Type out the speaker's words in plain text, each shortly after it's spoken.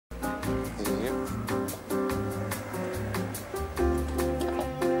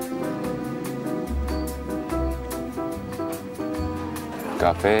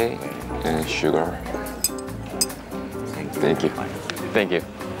Coffee and sugar. Thank you. Thank you.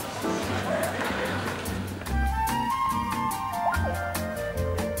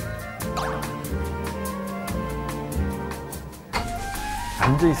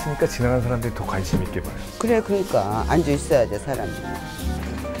 앉아 있으니까 지나가는 사람들이 더 관심 있게 봐요. 그래, 그러니까 앉아 있어야 돼, 사람이.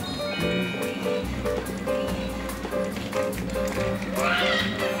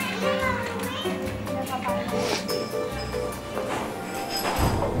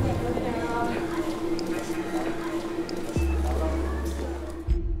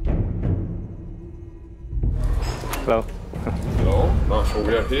 Hello. Hello. Now, so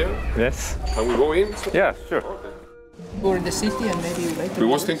we are here. Yes. Can we go in? Yeah, sure. Or in the city and maybe later. We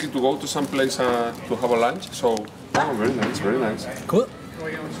was thinking to go to some place to have a lunch. So, oh, very nice, very nice. Cool.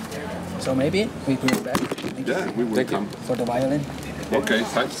 So maybe we go back. Yeah, we will come. For the violin. Okay,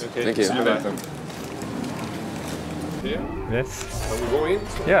 thanks. Okay. Thank you. See you later. Here? Yes. Can we go in?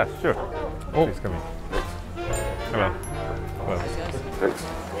 Yeah, sure. Oh. Please come in. Hello. Hello. Thanks.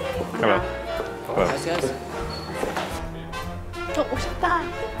 Hello. Hello. Gracias. 오셨다.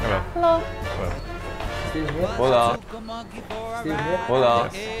 Hello. Hello. Hello. Hola. Hola.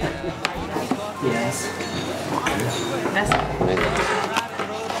 Yes.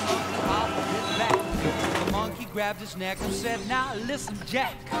 The monkey grabbed his neck and said, "Now listen,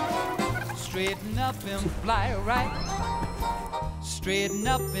 Jack. Straighten up and fly right. Straighten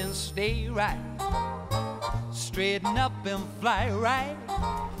up and stay right. Straighten up and fly right.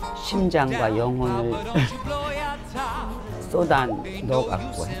 심장과 영혼을 But don't you blow your top. 쏟아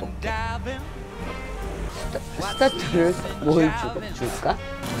넣어갖고 해볼게. 스타트를 뭘 줄까?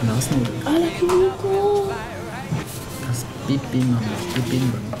 Glasnudeln. Das Bibimbap.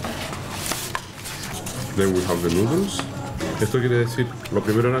 Then we have the noodles. Esto quiere decir, lo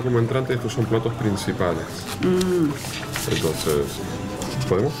primero era como entrante, estos son platos principales. Entonces,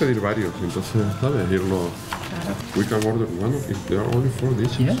 podemos pedir varios, entonces, ¿sabes? Irnos. We can order one of each. There are only 4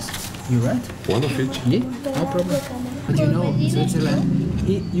 dishes. Yes, you're right. One of each. Yeah, no problem. But you know, Switzerland,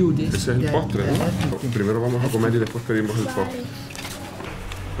 you this. Ese es el postre, ¿no? Primero vamos a comer y después pedimos el postre.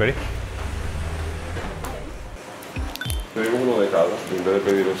 Ready? Pedimos uno de cada. En vez de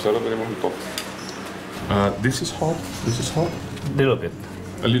pedir el cero, pedimos el postre. This is hot. This is hot. Little bit.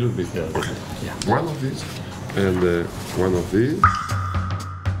 A little bit. Yeah. Okay. Yeah. One of these and one of these.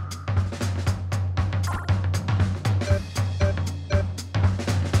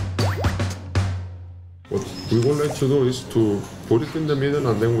 What we would like to do is to put it in the middle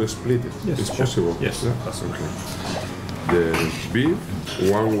and then we split it. Yes, it's sure. possible. Yes, Yeah? that's Okay. The beer,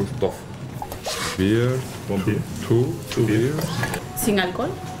 one with tofu. Beer, One beer. two beers. Sin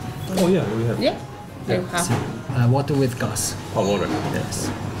alcohol? Oh yeah, we have. Yeah. You have. Water with gas. Oh, water. Yes.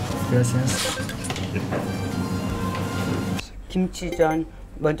 Gracias. 김치전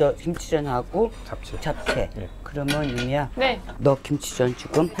먼저 김치전하고 잡채. 예. 그러면 유미야, 네. 너 김치전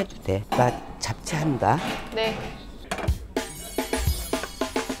지금 해도 돼. 나 잡채 한다. 네.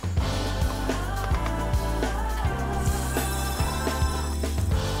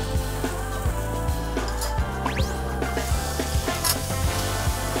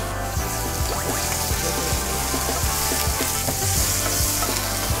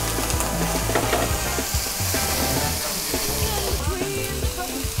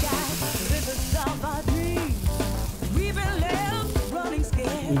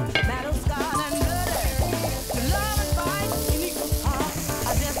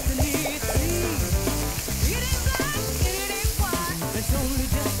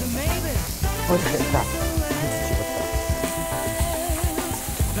 잘했다. 한수 찍었다.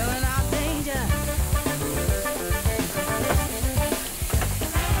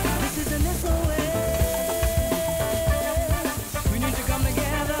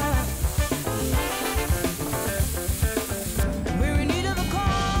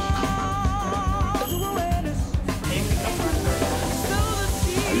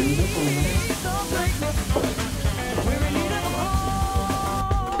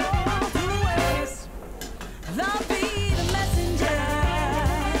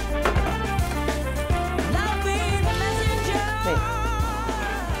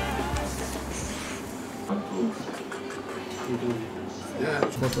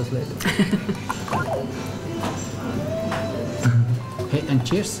 Photos later. Hey, and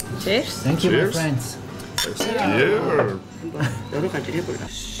cheers. Cheers. Thank you, my Cheers. friends. Yeah. 여러 가지를 해볼라.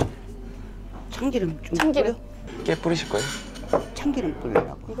 참기름 좀 참기름. 뿌려? 깨 뿌리실 거예요? 참기름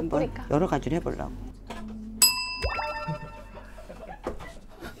뿌리려고. 이거 한번 뿌릴까? 여러 가지를 해보려고.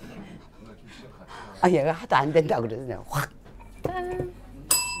 아, 얘가 하도 안 된다 그래서 내가 확. 짠.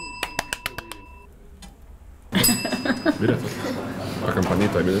 Mira, acá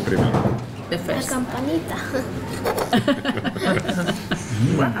campanita, ahí viene el primero. The La first. campanita.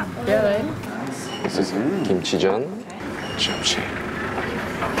 Yeah, right? This is kimchi전. Chapsi.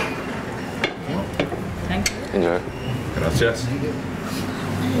 Thank you. Enjoy. Gracias.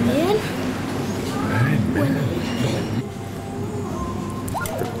 Bien.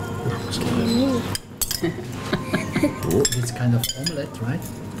 It's kind of omelette, right?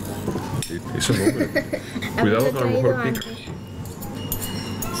 Es un hombre. Cuidado que a lo mejor pica.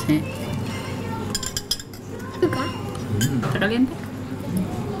 Sí. Acá. ¿Está caliente?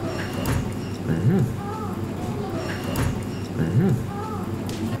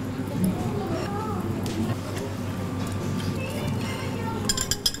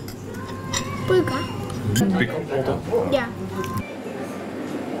 Pulga. Pica un poco. Ya.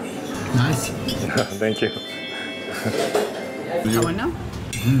 Nice. Thank you. ¿Está bueno?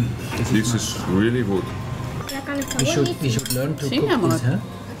 This is really good. La carne está We bonita. should learn to Sí, cook amor. this, huh?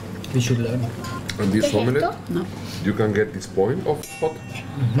 We should learn. And this ¿Qué es omelette, esto? No. you can get this point of hot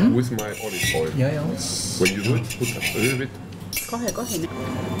with my olive oil. Yeah, yeah. When you do it, put a little bit. Coge, coge.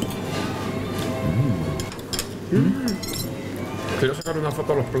 Quiero sacar una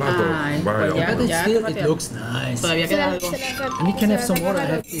foto a los platos. Ay, Vaya, pues ya, hombre. ya. But still, it tómate. looks nice. Todavía Se queda la- algo. se la- And we can have se some la more. I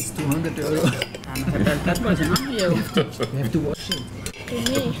sacaron. have this 200 euro. Ah, no se trata, porque si no, no llego. We have to wash it.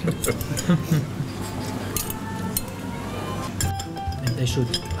 Sí. And they should,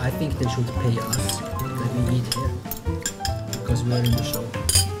 I think they should pay us that we eat here. Because we are in the show.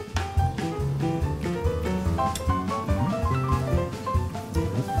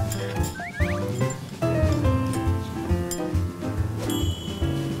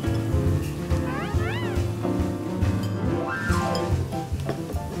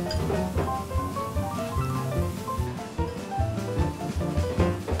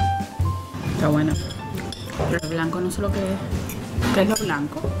 Está bueno. Pero el blanco no sé lo que es. ¿Qué es lo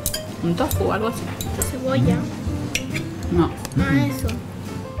blanco? ¿Un tofu o algo así? Cebolla. No. Ah, eso.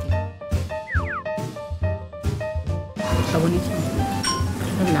 Está buenísimo.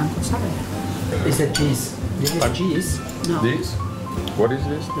 El blanco, ¿sabes? It's a cheese. This is cheese. No. This? What is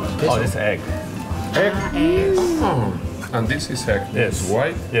this? Oh, this egg. Ah, es Oh. And this is egg. Yes. It's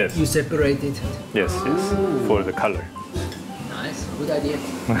white. Yes. You separate it. Yes, yes. For the color. Nice. Good idea.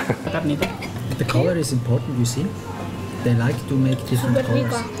 la carnita. The color is important, you see. They like to make different Súper colors.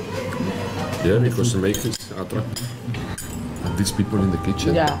 rica. Yeah, because it makes it attractive. And these people in the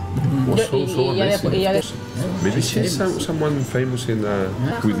kitchen. Ya. Was so, so Y ya amazing. después, Maybe she's someone famous in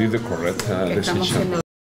who did the correct estamos decision. siendo